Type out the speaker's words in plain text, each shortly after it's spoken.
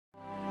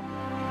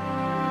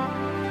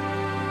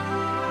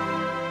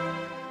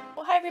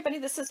everybody,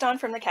 this is Dawn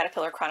from the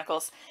Caterpillar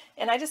Chronicles,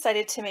 and I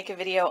decided to make a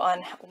video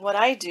on what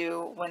I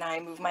do when I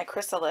move my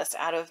chrysalis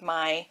out of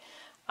my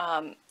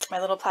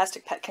my little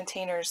plastic pet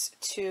containers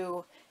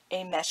to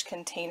a mesh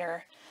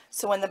container.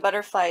 So when the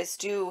butterflies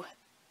do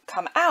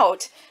come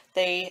out,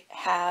 they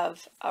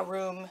have a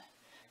room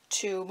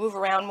to move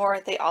around more.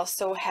 They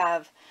also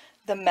have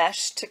the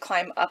mesh to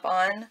climb up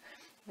on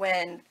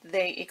when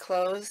they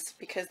eclose,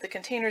 because the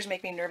containers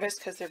make me nervous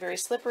because they're very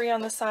slippery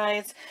on the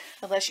sides.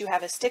 Unless you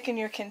have a stick in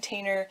your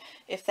container,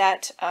 if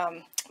that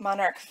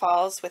monarch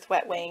falls with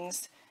wet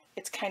wings,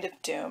 it's kind of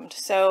doomed.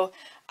 So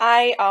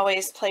I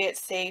always play it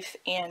safe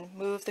and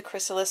move the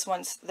chrysalis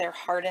once they're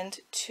hardened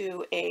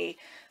to a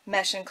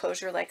mesh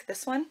enclosure like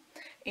this one.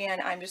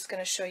 And I'm just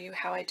going to show you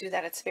how I do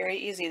that. It's very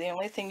easy. The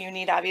only thing you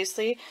need,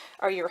 obviously,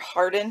 are your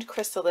hardened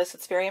chrysalis.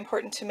 It's very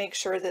important to make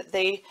sure that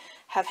they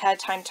have had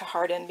time to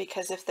harden,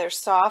 because if they're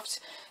soft,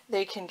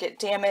 they can get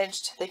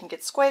damaged, they can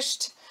get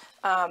squished.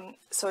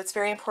 So it's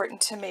very important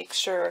to make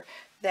sure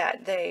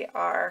that they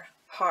are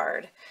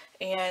hard.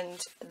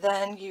 And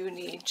then you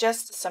need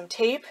just some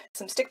tape,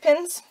 some stick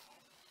pins,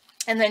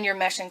 and then your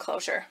mesh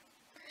enclosure.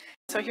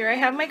 So here I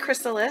have my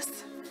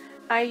chrysalis.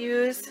 I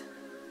use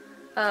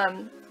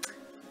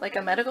like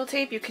a medical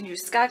tape. You can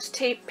use Scotch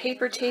tape,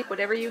 paper tape,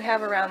 whatever you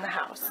have around the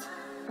house.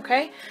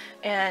 Okay?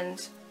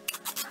 And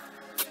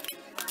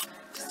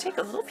just take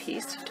a little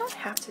piece. You don't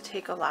have to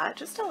take a lot,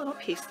 just a little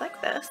piece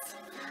like this.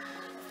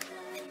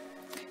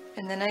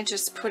 And then I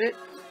just put it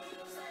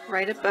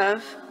right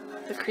above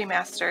the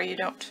cremaster. You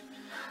don't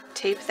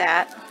tape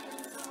that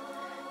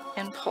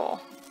and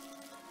pull.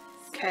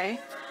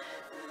 Okay?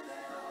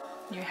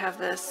 You have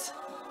this,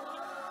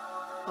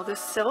 well,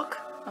 this silk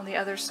on the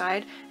other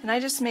side, and I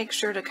just make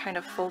sure to kind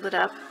of fold it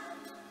up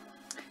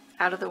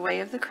out of the way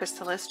of the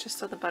chrysalis, just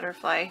so the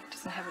butterfly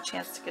doesn't have a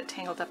chance to get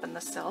tangled up in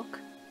the silk.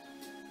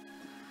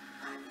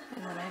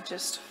 And then I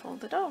just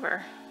fold it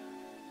over,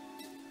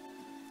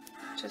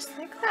 just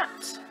like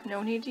that.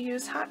 No need to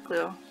use hot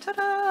glue.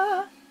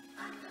 Ta-da!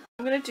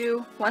 I'm going to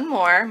do one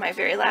more, my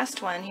very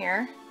last one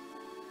here.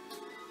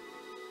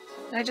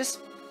 And I just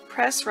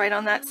press right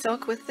on that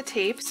silk with the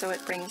tape so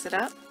it brings it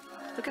up.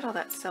 Look at all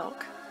that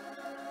silk.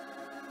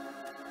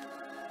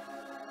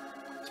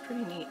 It's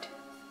pretty neat.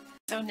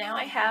 So now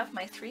I have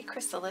my 3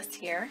 chrysalis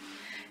here,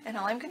 and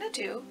all I'm going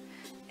to do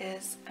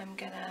is I'm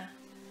going to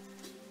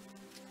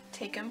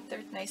take them,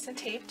 they're nice and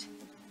taped,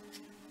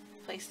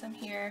 place them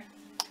here,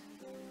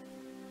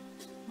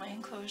 my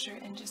enclosure,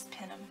 and just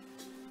pin them.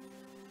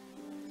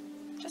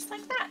 Just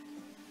like that.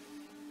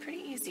 Pretty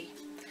easy.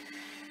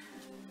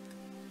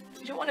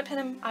 You don't want to pin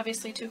them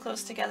obviously too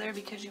close together,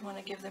 because you want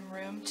to give them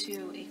room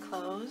to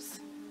eclose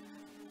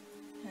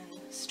and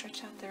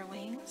stretch out their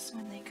wings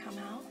when they come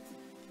out.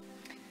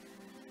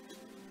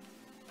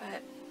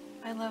 But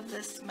I love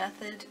this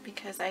method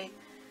because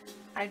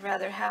I'd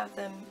rather have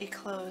them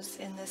eclose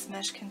in this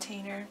mesh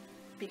container,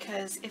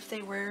 because if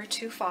they were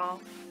to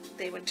fall,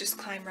 they would just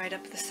climb right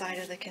up the side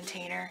of the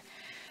container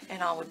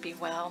and all would be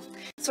well.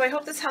 So I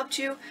hope this helped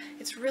you.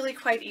 It's really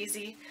quite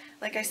easy.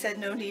 Like I said,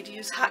 no need to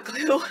use hot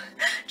glue.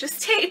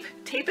 Just tape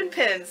and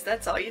pins.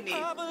 That's all you need.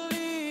 I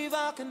believe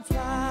I can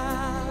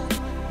fly.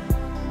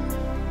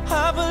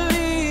 I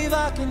believe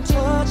I can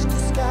touch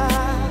the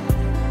sky.